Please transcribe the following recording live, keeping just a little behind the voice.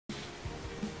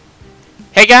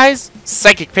Hey guys,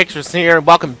 Psychic Pictures here, and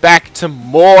welcome back to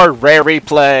more Rare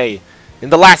Replay. In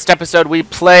the last episode we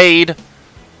played,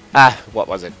 what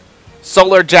was it?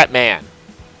 Solar Jetman.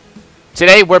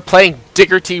 Today we're playing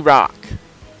Diggerty Rock.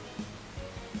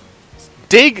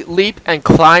 Dig, leap, and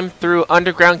climb through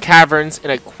underground caverns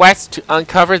in a quest to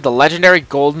uncover the legendary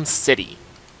Golden City.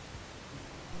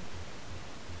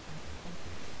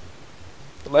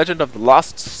 The Legend of the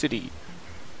Lost City,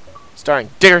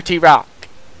 starring Diggerty Rock.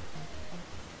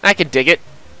 I can dig it.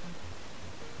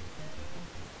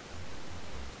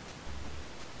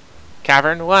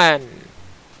 Cavern 1.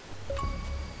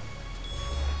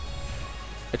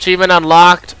 Achievement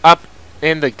unlocked up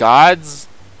in the gods.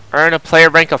 Earn a player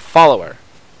rank of follower.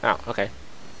 Oh, okay.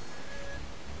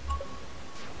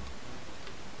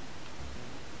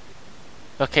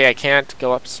 Okay, I can't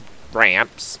go up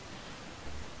ramps.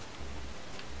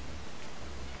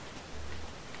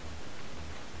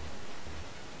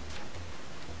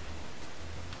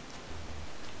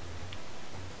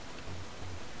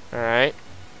 Alright.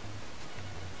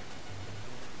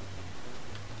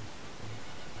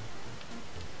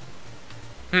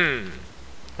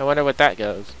 I wonder what that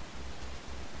goes.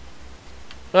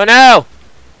 Oh no!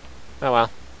 Oh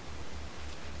well.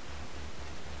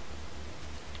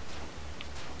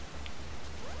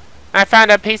 I found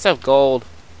a piece of gold.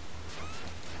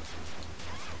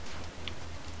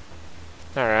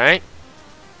 Alright.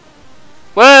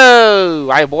 Whoa!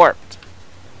 I warped.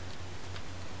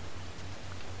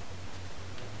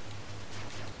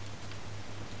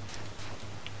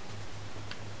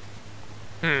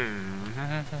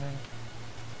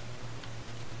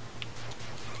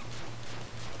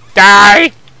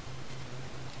 Die!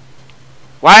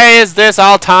 Why is this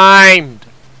all timed?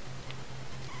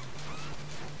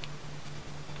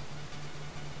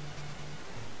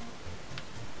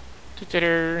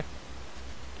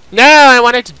 No, I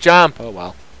wanted to jump. Oh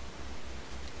well.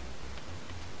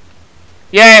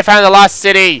 Yay, I found the lost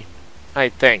city. I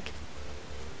think.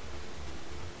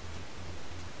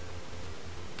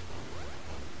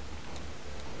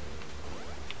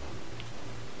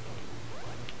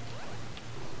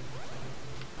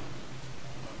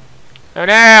 Oh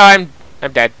no,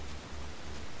 I'm dead.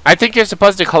 I think you're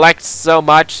supposed to collect so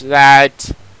much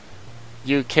that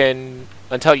you can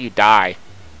until you die.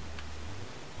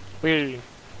 Whee.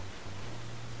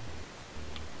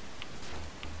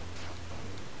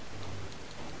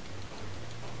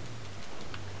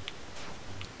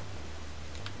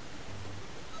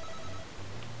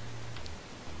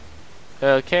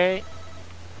 Okay.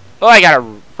 Oh, I got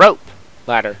a rope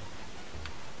ladder.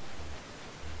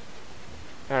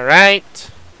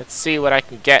 Alright. Let's see what I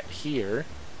can get here.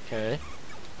 Okay.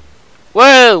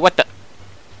 Whoa! What the?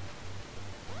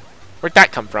 Where'd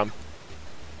that come from?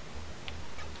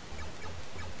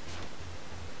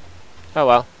 Oh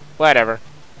well. Whatever.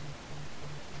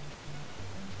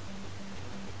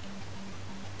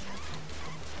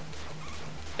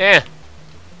 Eh.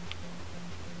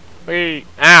 Wee.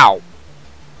 Ow.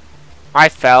 I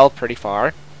fell pretty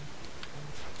far.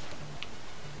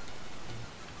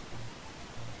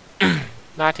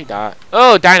 Naughty dot.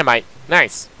 Oh, dynamite.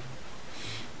 Nice.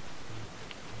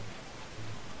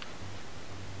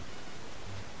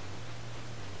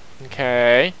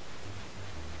 Okay.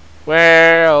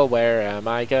 Where, oh, where am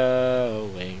I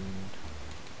going?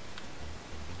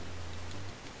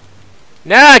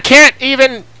 No, I can't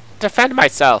even defend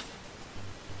myself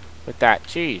with that.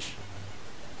 Jeez.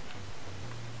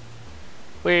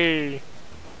 Whee.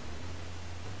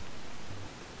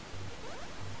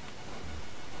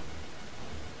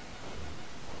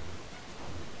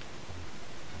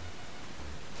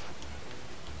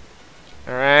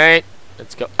 Alright,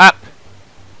 let's go up.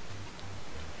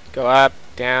 Go up,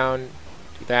 down,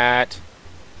 do that.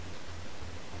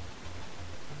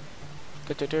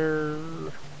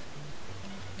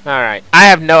 Alright, I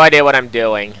have no idea what I'm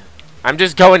doing. I'm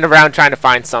just going around trying to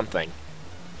find something.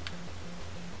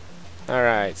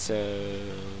 Alright, so...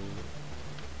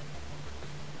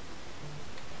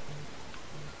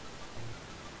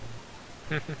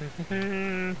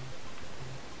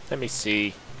 Let me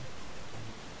see.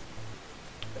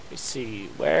 Let me see,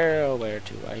 where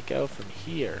do I go from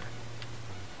here?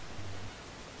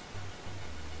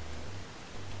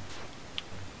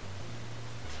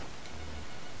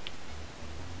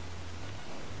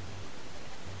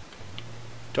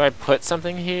 Do I put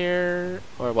something here,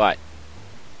 or what?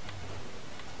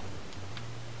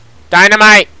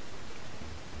 Dynamite!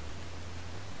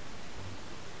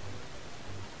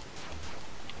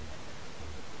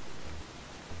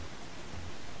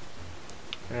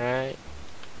 Alright.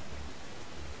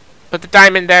 Put the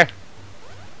diamond there.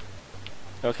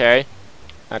 Okay.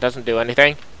 That doesn't do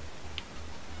anything.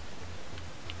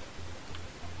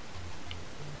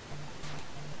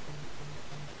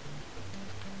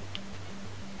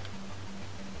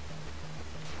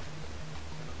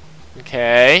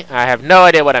 Okay, I have no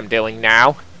idea what I'm doing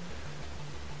now.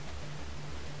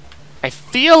 I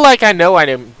feel like I know what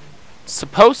I'm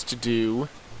supposed to do,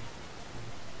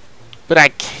 but I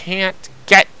can't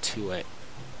get to it.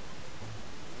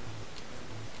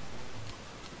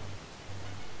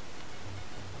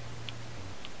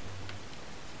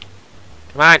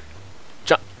 Come on.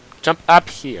 Jump up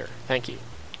here. Thank you.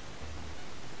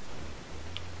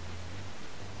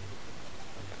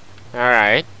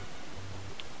 Alright.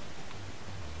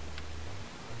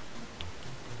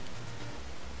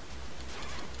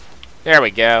 There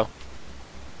we go.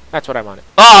 That's what I wanted.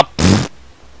 Oh! Pfft.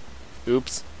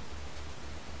 Oops.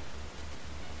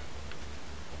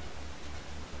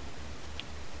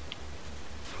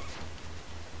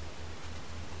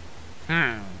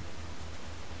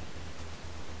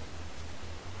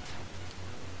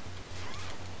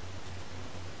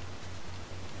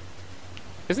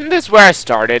 Isn't this where I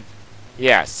started?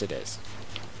 Yes, it is.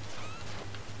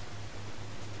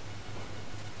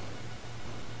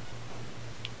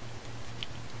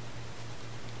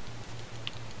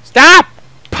 Stop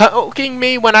poking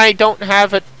me when I don't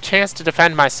have a chance to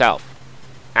defend myself.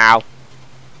 Ow.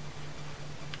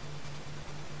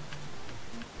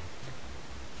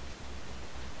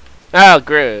 Oh,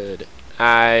 good.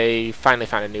 I finally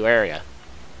found a new area.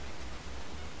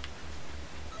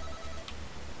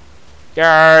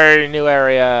 Yay, new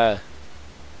area.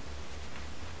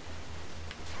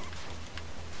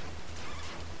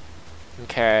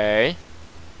 Okay.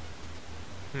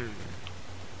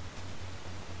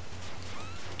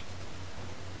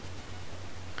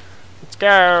 Let's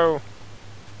go.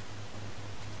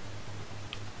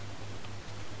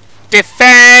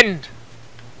 Defend!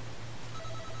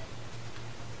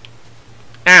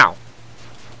 Ow.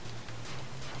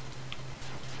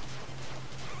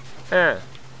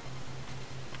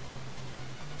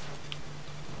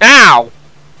 Ow!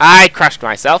 I crushed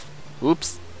myself.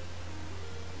 Oops.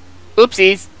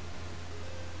 Oopsies.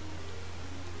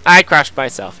 I crushed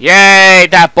myself. Yay!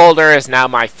 That boulder is now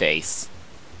my face.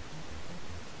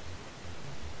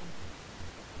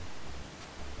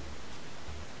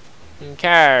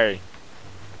 Okay.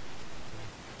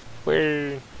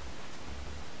 We're...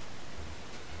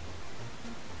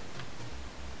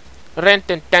 Dun,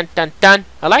 dun, dun, dun, dun.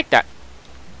 I like that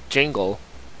jingle.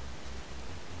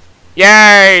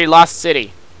 Yay! Lost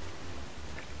City.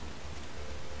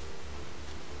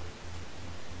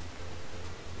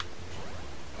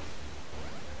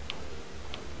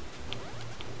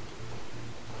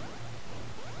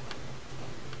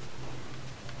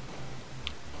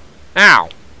 Ow.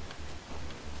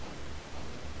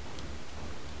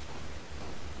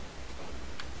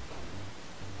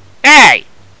 Hey!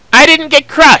 I didn't get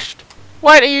crushed!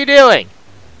 What are you doing?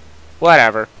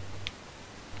 Whatever.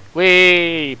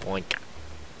 Wee boink.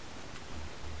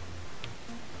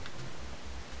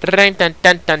 Dun dun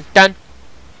dun dun dun.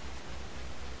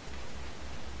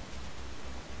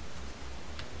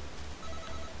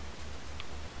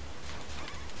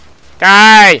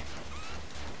 Die!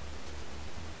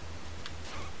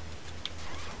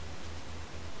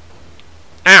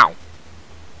 Ow!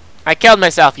 I killed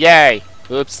myself, yay!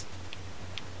 Oops.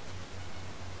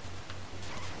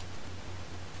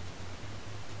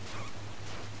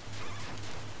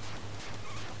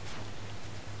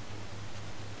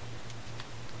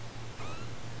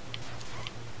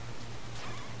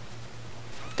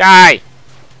 Die!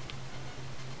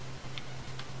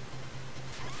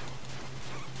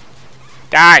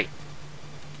 Die!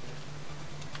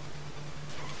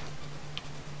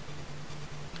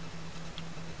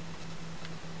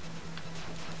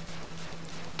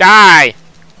 Die!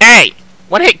 Hey!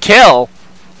 One hit kill!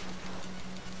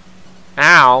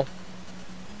 Ow.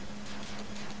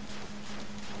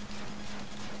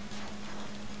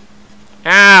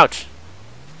 Ouch!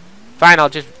 Fine, I'll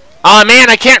just... Oh man,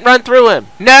 I can't run through him!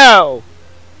 No!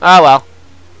 Oh well.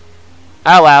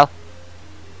 Oh well.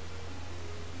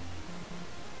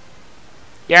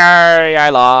 Yay, I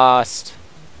lost.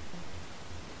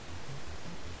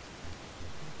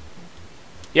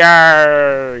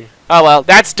 Yay! Oh well,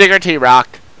 that's Digger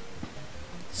T-Rock.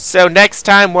 So next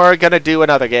time we're gonna do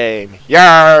another game.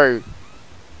 Yay!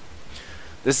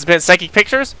 This has been Psychic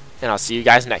Pictures, and I'll see you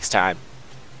guys next time.